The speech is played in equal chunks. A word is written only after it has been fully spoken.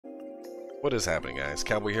What is happening, guys?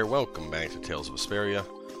 Cowboy here. Welcome back to Tales of Vesperia.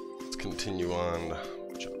 Let's continue on.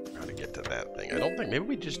 How to get to that thing. I don't think... Maybe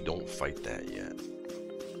we just don't fight that yet.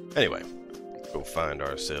 Anyway, let's go find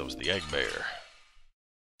ourselves the egg bear.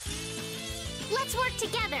 Let's work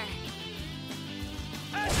together.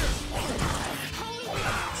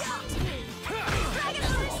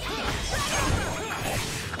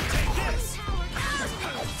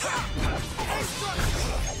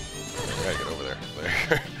 Gotta get over there.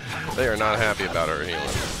 They are not happy about our healing.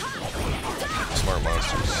 Smart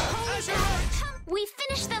monsters. We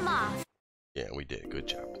finished them off. Yeah, we did. Good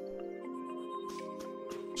job.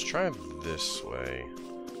 Let's try this way.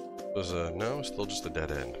 There's a... No, still just a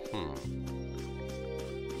dead end.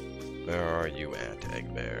 Where are you at,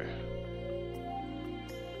 egg bear?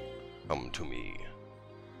 Come to me.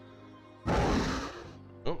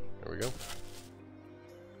 Oh, there we go.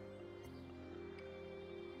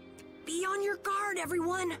 Be on your guard,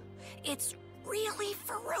 everyone. It's really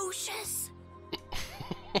ferocious.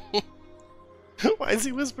 Why is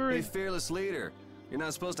he whispering? Hey, fearless leader. You're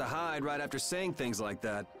not supposed to hide right after saying things like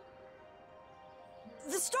that.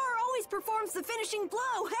 The star always performs the finishing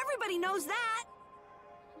blow. Everybody knows that.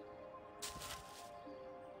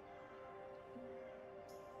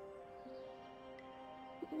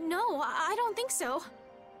 No, I don't think so.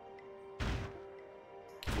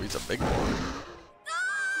 Oh, he's a big boy.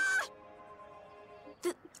 Ah!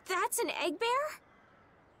 That's an egg bear?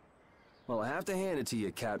 Well, I have to hand it to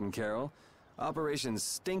you, Captain Carroll. Operation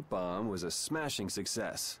Stink Bomb was a smashing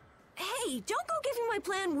success. Hey, don't go giving my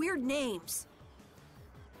plan weird names.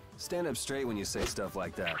 Stand up straight when you say stuff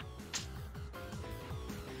like that.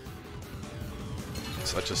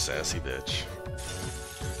 Such a sassy bitch.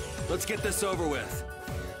 Let's get this over with.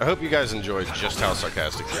 I hope you guys enjoyed just how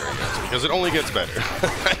sarcastic Yuri gets, because it only gets better.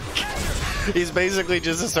 He's basically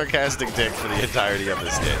just a sarcastic dick for the entirety of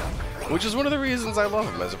this game, which is one of the reasons I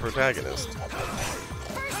love him as a protagonist.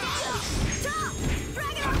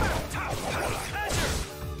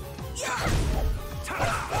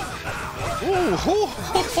 Ooh,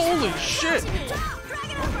 holy shit!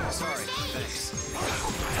 Sorry, thanks.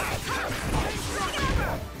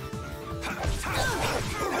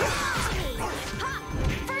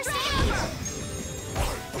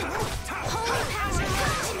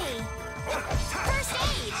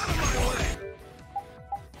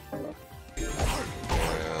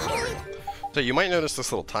 So you might notice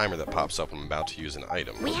this little timer that pops up when I'm about to use an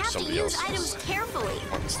item. We have to use items carefully.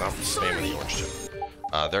 Stop spamming the orange chip.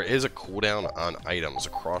 There is a cooldown on items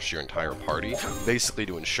across your entire party, basically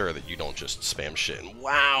to ensure that you don't just spam shit. And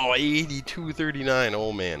wow, 8239,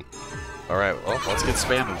 oh man. Alright, well, let's get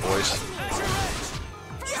spamming, boys.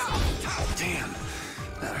 Damn,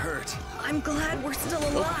 that hurt. I'm glad we're still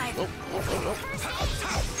alive.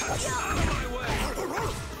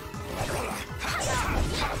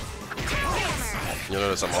 You'll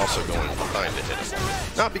notice I'm also going behind to hit him.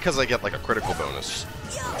 Not because I get like a critical bonus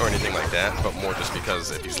or anything like that, but more just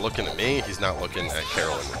because if he's looking at me, he's not looking at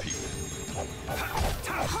Carol and the people.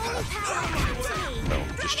 No,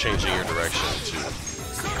 just changing your direction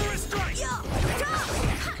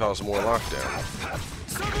to cause more lockdown.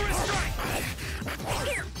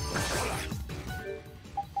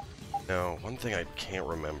 Now, one thing I can't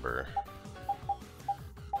remember.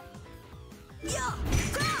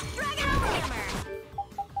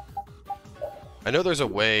 I know there's a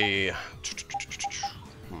way...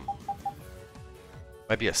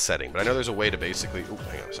 Might be a setting, but I know there's a way to basically... Ooh,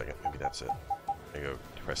 hang on a second. Maybe that's it. There you go.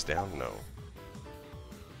 Press down? No.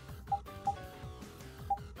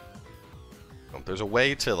 Oh, there's a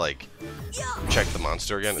way to, like, check the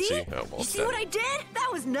monster again and see... Oh, well, you see what I did? That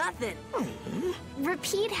was nothing.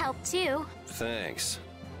 Repeat help too. Thanks.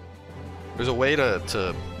 There's a way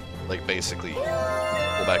to like, basically pull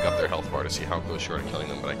back up their health bar to see how close you are to killing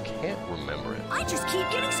them, but I can't remember it. I just keep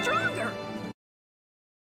getting stronger.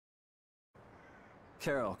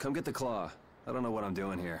 Carol, come get the claw. I don't know what I'm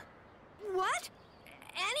doing here. What?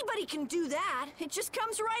 Anybody can do that. It just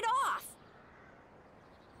comes right off.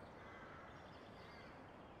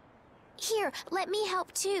 Here, let me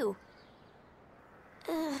help too.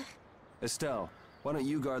 Estelle, why don't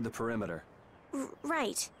you guard the perimeter?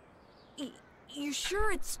 Right. You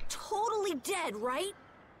sure it's totally dead, right?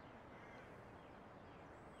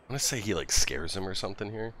 I want to say he, like, scares him or something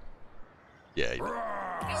here. Yeah,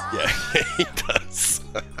 he does.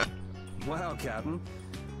 Wow, Captain.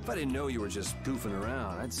 If I didn't know you were just goofing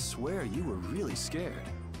around, I'd swear you were really scared.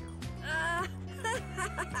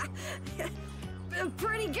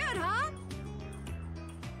 Pretty good, huh?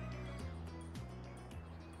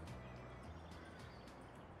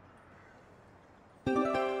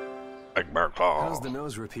 Egg bear claw. How's the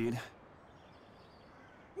nose repeat?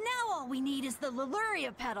 all we need is the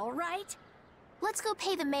Leluria pedal, right? Let's go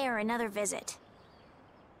pay the mayor another visit.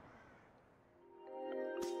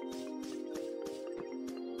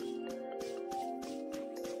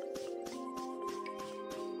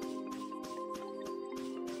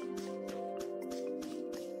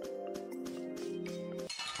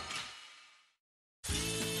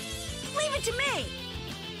 Leave it to me!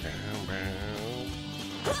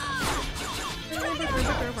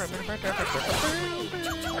 I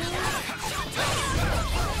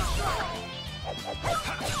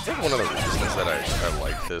think one of the reasons that I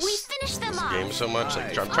like We this finished them off. game so much,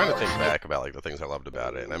 like, I'm trying to think back about like the things I loved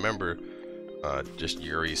about it, and I remember just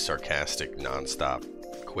Yuri's sarcastic, non-stop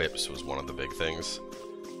quips was one of the big things.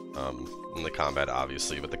 And the combat,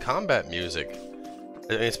 obviously, but the combat music,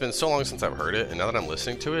 it's been so long since I've heard it, and now that I'm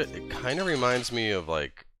listening to it, it kind of reminds me of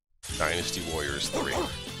like Dynasty Warriors 3.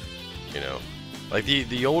 You know, like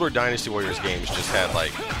the older Dynasty Warriors games just had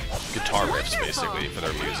like guitar riffs basically for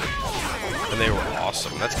their music, and they were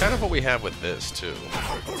awesome. That's kind of what we have with this too.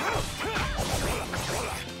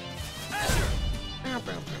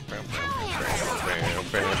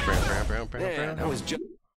 Man, that was just...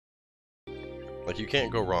 Like, you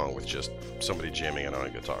can't go wrong with just somebody jamming it on a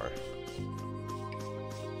guitar.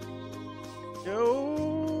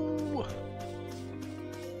 Yo!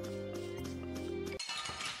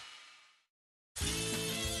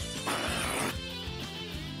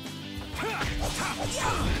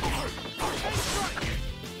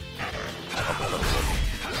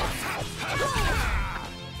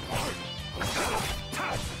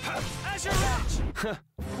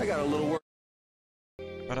 I got a little work.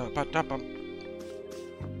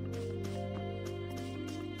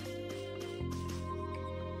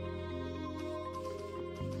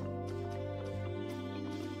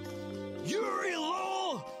 Yuri,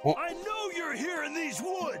 lol! Oh. I know you're here in these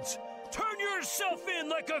woods! Turn yourself in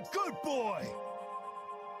like a good boy!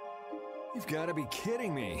 You've got to be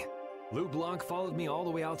kidding me. Lou Blanc followed me all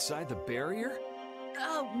the way outside the barrier?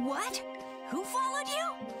 What? Who followed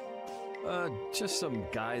you? Just some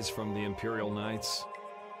guys from the Imperial Knights.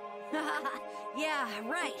 Yeah,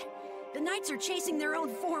 right. The Knights are chasing their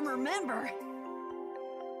own former member.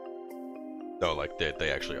 No, like,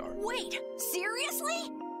 they actually are. Wait,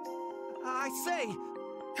 seriously? I say,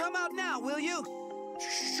 come out now, will you?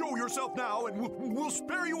 Show yourself now and we'll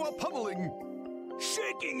spare you a pummeling!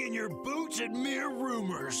 Shaking in your boots at mere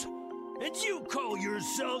rumors! And you call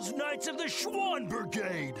yourselves Knights of the Schwan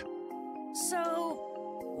Brigade! So,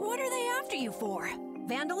 what are they after you for?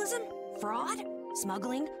 Vandalism? Fraud?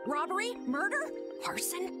 Smuggling? Robbery? Murder?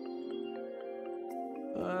 Arson?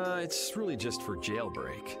 It's really just for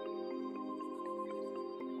jailbreak.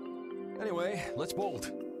 Anyway, let's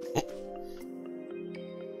bolt.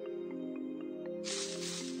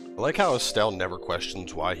 I like how Estelle never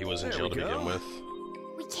questions why he was in jail to begin with.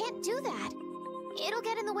 We can't do that. It'll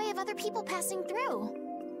get in the way of other people passing through.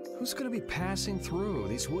 Who's gonna be passing through?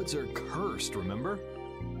 These woods are cursed, remember?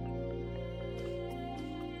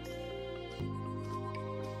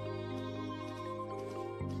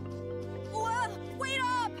 Whoa, wait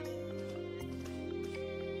up!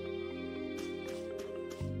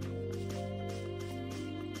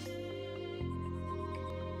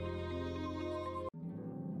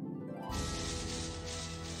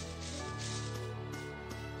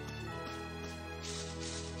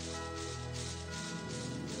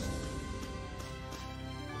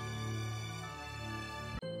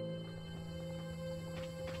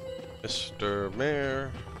 Mr.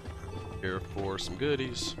 Mayor, here for some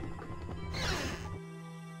goodies.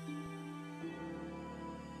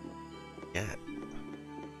 Yeah.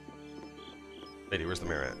 Lady, where's the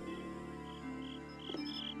mayor at?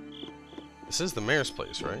 This is the mayor's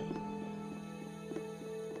place, right?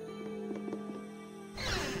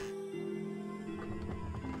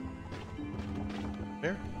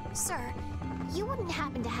 Mayor? Sir, you wouldn't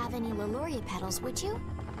happen to have any Leluria pedals, would you?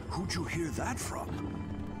 Who'd you hear that from?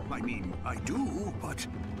 I mean, I do, but...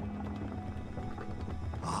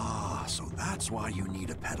 Ah, so that's why you need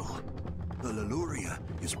a pedal. The Leluria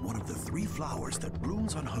is one of the 3 flowers that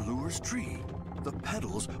blooms on Halur's tree. The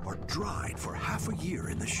petals are dried for half a year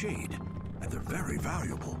in the shade, and they're very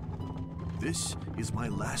valuable. This is my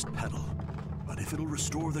last petal, but if it'll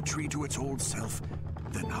restore the tree to its old self,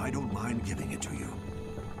 then I don't mind giving it to you.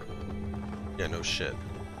 Yeah, no shit.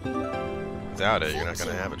 Without it, you're not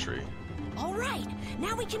gonna have a tree. All right,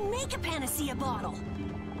 now we can make a panacea bottle.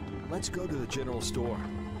 Let's go to the general store.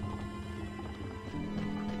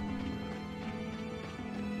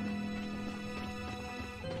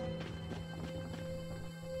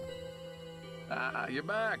 Ah, you're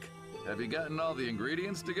back. Have you gotten all the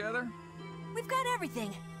ingredients together? We've got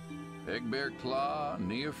everything. Egg bear claw,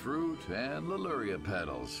 nia fruit, and Leluria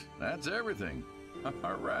petals. That's everything.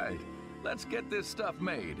 All right, let's get this stuff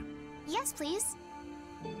made. Yes, please.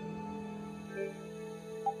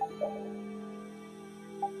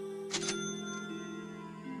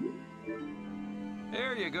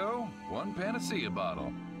 There you go. One panacea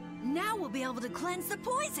bottle. Now we'll be able to cleanse the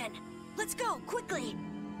poison. Let's go, quickly.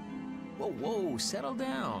 Whoa, whoa, settle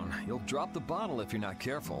down. You'll drop the bottle if you're not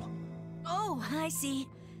careful. Oh, I see.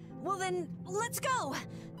 Well then, let's go.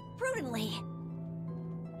 Prudently.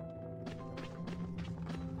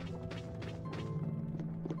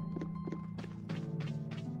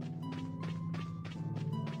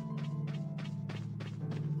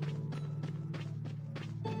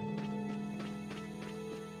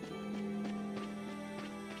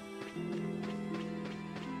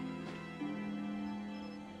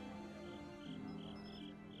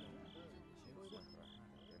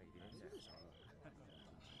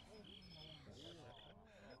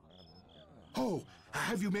 Oh,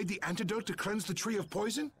 have you made the antidote to cleanse the tree of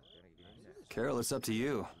poison? Carol, it's up to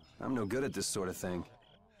you. I'm no good at this sort of thing.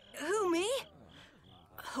 Who, me?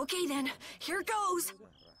 Okay then, here goes.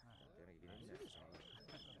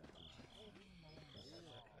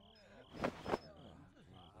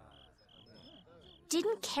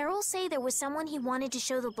 Didn't Carol say there was someone he wanted to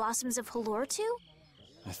show the blossoms of Halure to?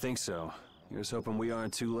 I think so. Here's hoping we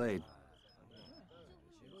aren't too late.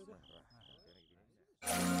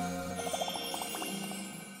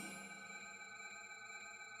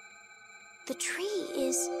 The tree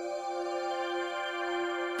is...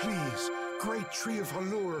 Please, great tree of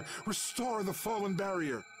Halure, restore the fallen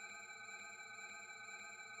barrier.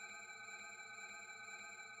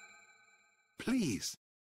 Please.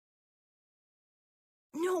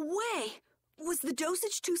 No way! Was the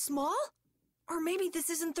dosage too small? Or maybe this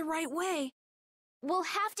isn't the right way. We'll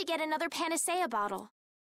have to get another panacea bottle.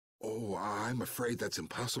 Oh, I'm afraid that's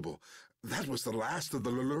impossible. That was the last of the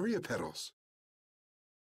Leluria petals.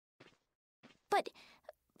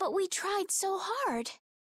 But we tried so hard.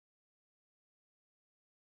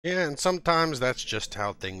 Yeah, and sometimes that's just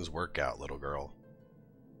how things work out, little girl.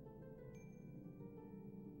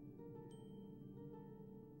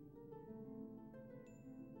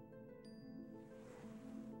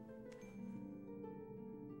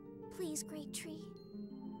 Please, great tree.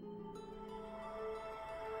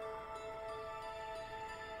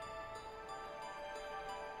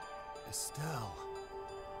 Estelle.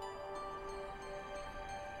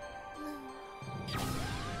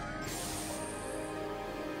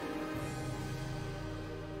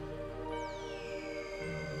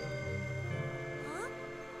 Huh?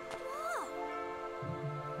 Whoa!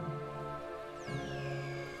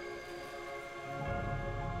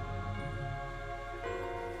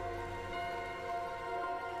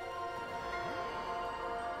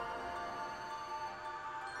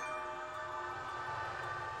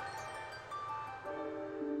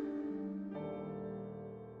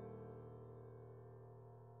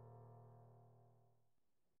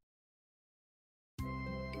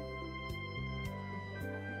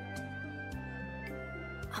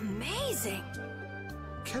 Amazing!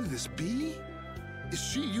 Can this be? Is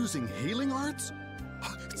she using healing arts?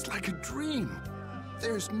 It's like a dream.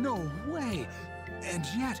 There's no way. And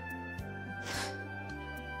yet...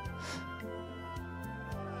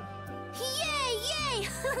 Yay!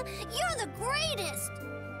 You're the greatest!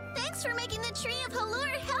 Thanks for making the tree of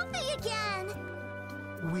Halure healthy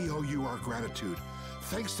again! We owe you our gratitude.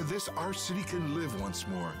 Thanks to this, our city can live once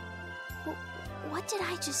more. What did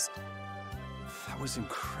I just... That was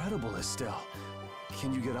incredible, Estelle.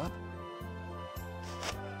 Can you get up?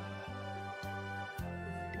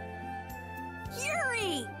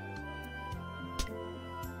 Yuri!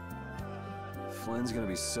 Flynn's gonna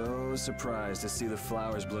be so surprised to see the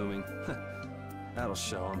flowers blooming. That'll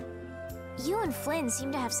show him. You and Flynn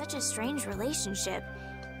seem to have such a strange relationship.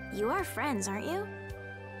 You are friends, aren't you?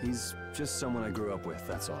 He's just someone I grew up with,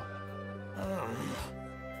 that's all.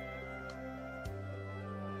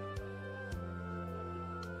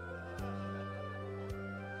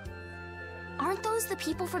 Aren't those the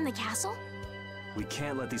people from the castle? We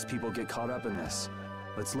can't let these people get caught up in this.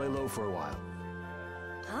 Let's lay low for a while.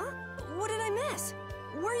 Huh? What did I miss?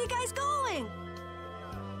 Where are you guys going?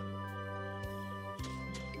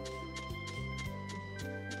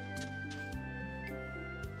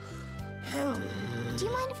 Do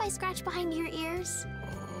you mind if I scratch behind your ears?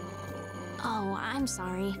 Oh, I'm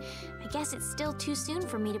sorry. I guess it's still too soon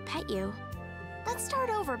for me to pet you. Let's start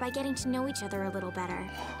over by getting to know each other a little better.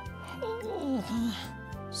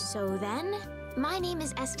 So then, my name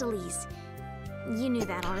is Estelise. You knew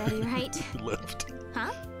that already, right? Lift.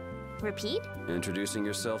 Huh? Repeat? Introducing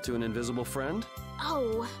yourself to an invisible friend?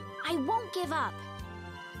 Oh, I won't give up.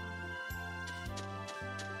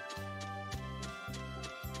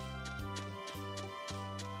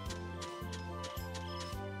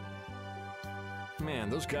 Man,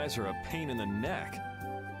 those guys are a pain in the neck.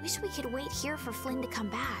 Wish we could wait here for Flynn to come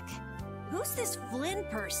back. Who's this Flynn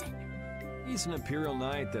person? He's an Imperial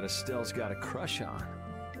Knight that Estelle's got a crush on.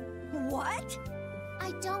 What?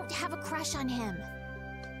 I don't have a crush on him.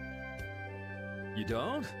 You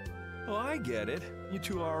don't? Oh, I get it. You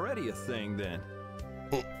two are already a thing then.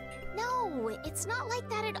 No, it's not like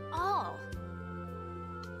that at all.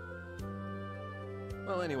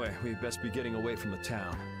 Well, anyway, we best be getting away from the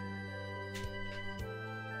town.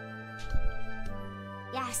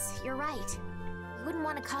 Yes, you're right. We wouldn't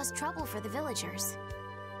want to cause trouble for the villagers.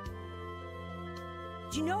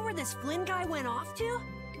 Do you know where this Flynn guy went off to?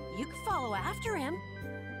 You could follow after him.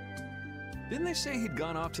 Didn't they say he'd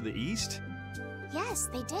gone off to the east? Yes,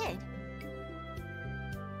 they did.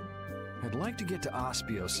 I'd like to get to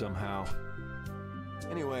Ospio somehow.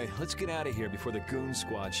 Anyway, let's get out of here before the goon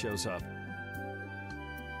squad shows up.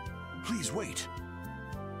 Please wait.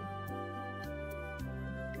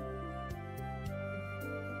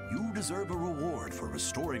 You deserve a reward for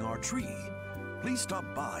restoring our tree. Please stop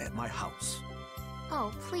by at my house.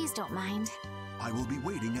 Oh, please don't mind. I will be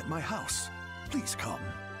waiting at my house. Please come.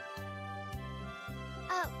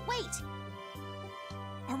 Wait!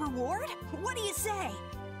 A reward? What do you say?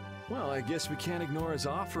 Well, I guess we can't ignore his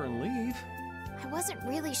offer and leave. I wasn't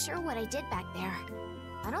really sure what I did back there.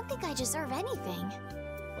 I don't think I deserve anything.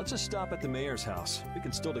 Let's just stop at the mayor's house. We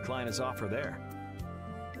can still decline his offer there.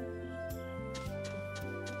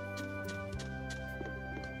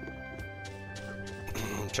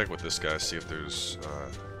 Check with this guy, see if there's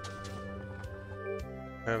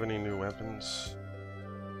have any new weapons.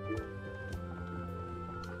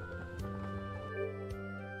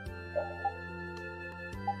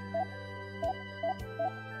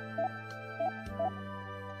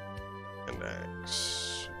 And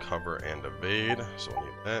axe, cover and evade, so we'll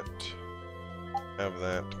need that. Have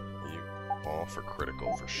that. You all for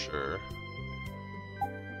critical for sure.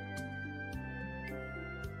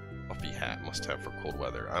 Puffy hat must have for cold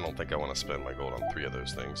weather. I don't think I want to spend my gold on 3 of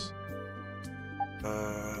those things.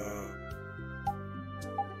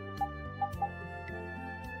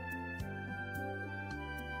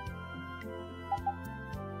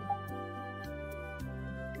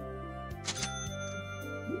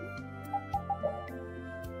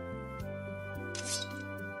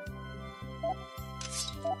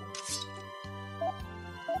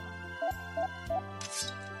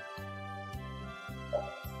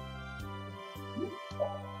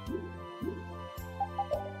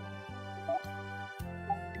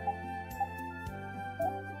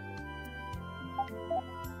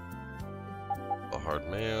 The hard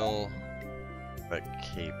mail. That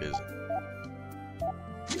cape is...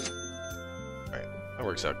 Alright, that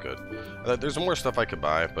works out good. There's more stuff I could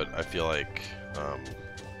buy, but I feel like... I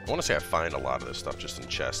want to say I find a lot of this stuff just in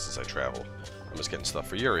chests as I travel. I'm just getting stuff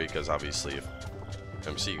for Yuri, because obviously if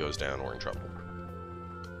MC goes down, we're in trouble.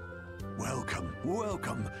 Welcome,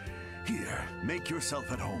 welcome. Here, make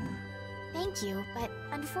yourself at home. Thank you, but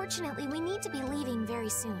unfortunately we need to be leaving very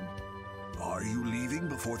soon. Are you leaving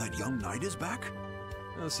before that young knight is back?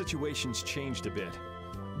 The situation's changed a bit.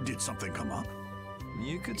 Did something come up?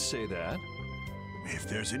 You could say that. If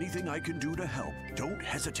there's anything I can do to help, don't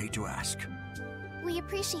hesitate to ask. We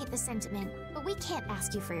appreciate the sentiment, but we can't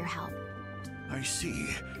ask you for your help. I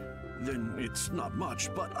see. Then it's not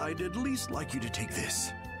much, but I'd at least like you to take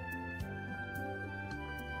this.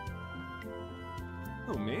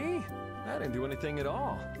 Oh, me? I didn't do anything at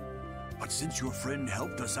all. But since your friend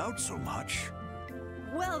helped us out so much...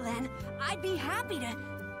 Well then, I'd be happy to...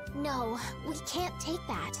 No, we can't take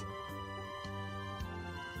that.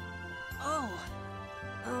 Oh.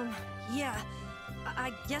 Yeah.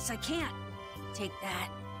 I guess I can't take that.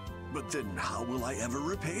 But then how will I ever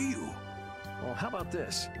repay you? Well, how about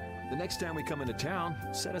this? The next time we come into town,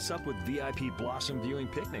 set us up with VIP blossom viewing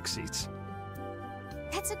picnic seats.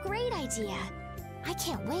 That's a great idea. I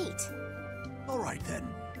can't wait. All right then.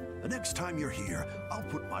 The next time you're here, I'll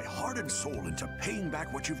put my heart and soul into paying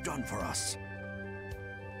back what you've done for us.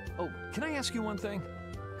 Oh, can I ask you one thing?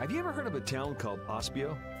 Have you ever heard of a town called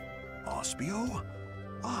Ospio? Ospio?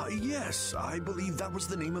 Ah, yes. I believe that was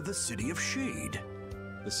the name of the City of Shade.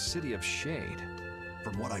 The City of Shade?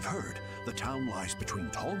 From what I've heard, the town lies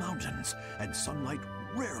between tall mountains, and sunlight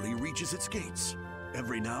rarely reaches its gates.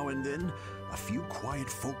 Every now and then, a few quiet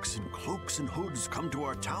folks in cloaks and hoods come to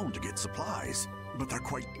our town to get supplies. But they're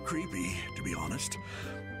quite creepy, to be honest.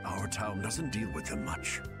 Our town doesn't deal with them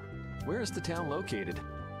much. where is the town located?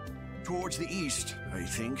 Towards the east, I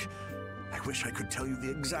think. I wish I could tell you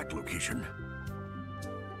the exact location.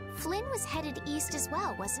 Flynn was headed east as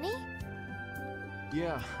well, wasn't he?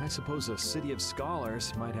 Yeah, I suppose a city of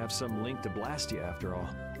scholars might have some link to Blastia after all.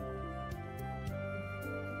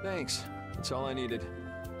 Thanks. That's all I needed.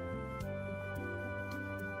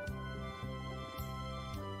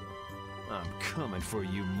 I'm coming for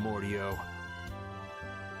you, Mordio.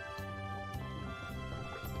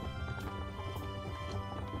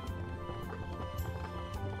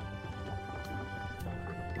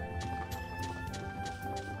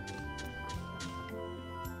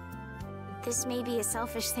 This may be a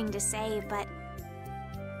selfish thing to say, but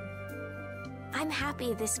I'm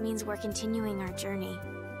happy this means we're continuing our journey.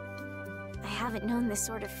 I haven't known this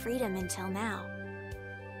sort of freedom until now.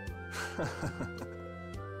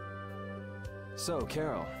 So,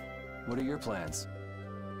 Carol, what are your plans?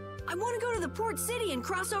 I want to go to the port city and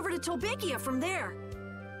cross over to Tolbikia from there.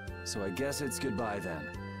 So I guess it's goodbye then.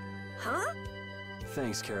 Huh?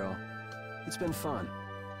 Thanks, Carol. It's been fun.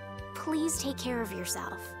 Please take care of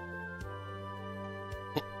yourself.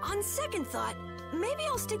 On second thought, maybe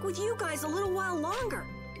I'll stick with you guys a little while longer.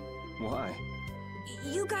 Why?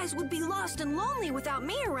 You guys would be lost and lonely without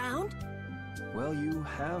me around. Well, you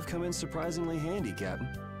have come in surprisingly handy, Captain.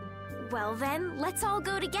 Well then, let's all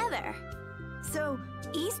go together. So,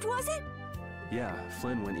 east was it? Yeah,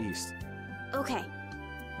 Flynn went east. Okay.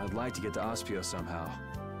 I'd like to get to Aspio somehow.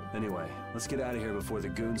 Anyway, let's get out of here before the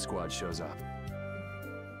goon squad shows up.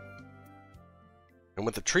 And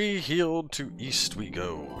with the tree healed, to east we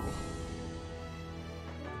go.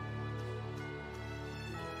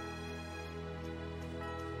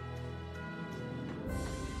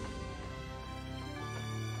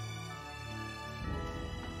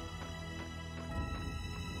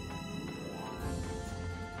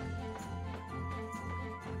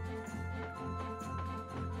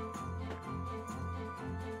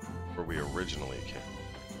 Where we originally came.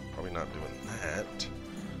 Probably not doing that.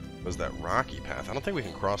 Was that rocky path? I don't think we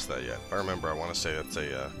can cross that yet. If I remember, I want to say that's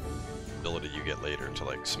a ability you get later to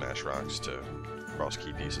like smash rocks to cross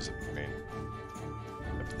key pieces. I mean,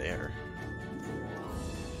 up there,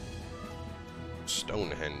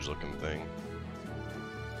 Stonehenge looking thing.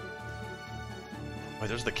 Wait,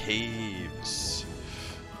 there's the caves.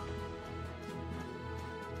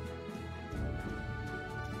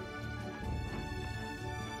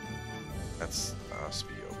 That's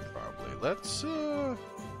Aspio, probably. Let's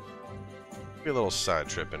maybe a little side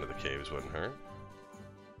trip into the caves wouldn't hurt.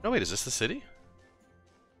 No, wait, is this the city?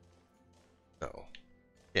 No.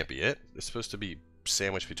 Can't be it. It's supposed to be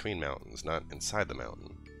sandwiched between mountains, not inside the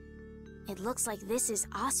mountain. It looks like this is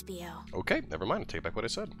Aspio. Okay, never mind. I take back what I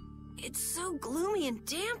said. It's so gloomy and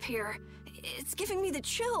damp here. It's giving me the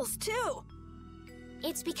chills, too.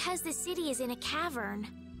 It's because the city is in a cavern.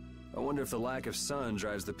 I wonder if the lack of sun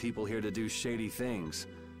drives the people here to do shady things,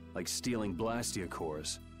 like stealing blastia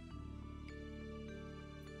cores.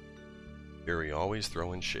 Yuri always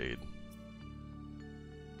throwing shade.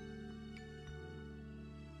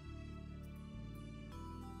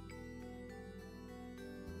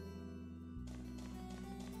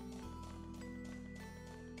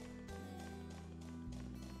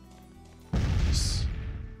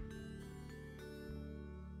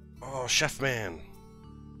 Oh, Chef Man.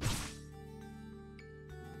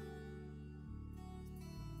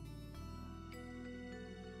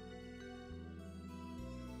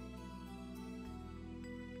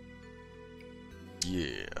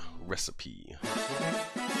 Yeah, recipe.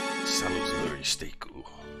 Salisbury steak.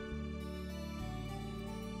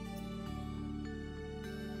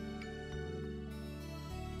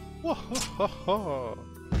 Whoa, ho, ho, ho.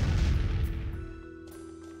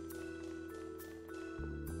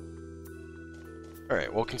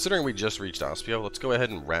 Alright, well, considering we just reached Aspio, let's go ahead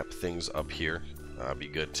and wrap things up here. Be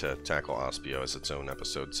good to tackle Aspio as its own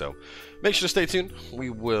episode, so make sure to stay tuned.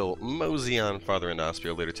 We will mosey on farther into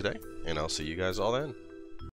Aspio later today, and I'll see you guys all then.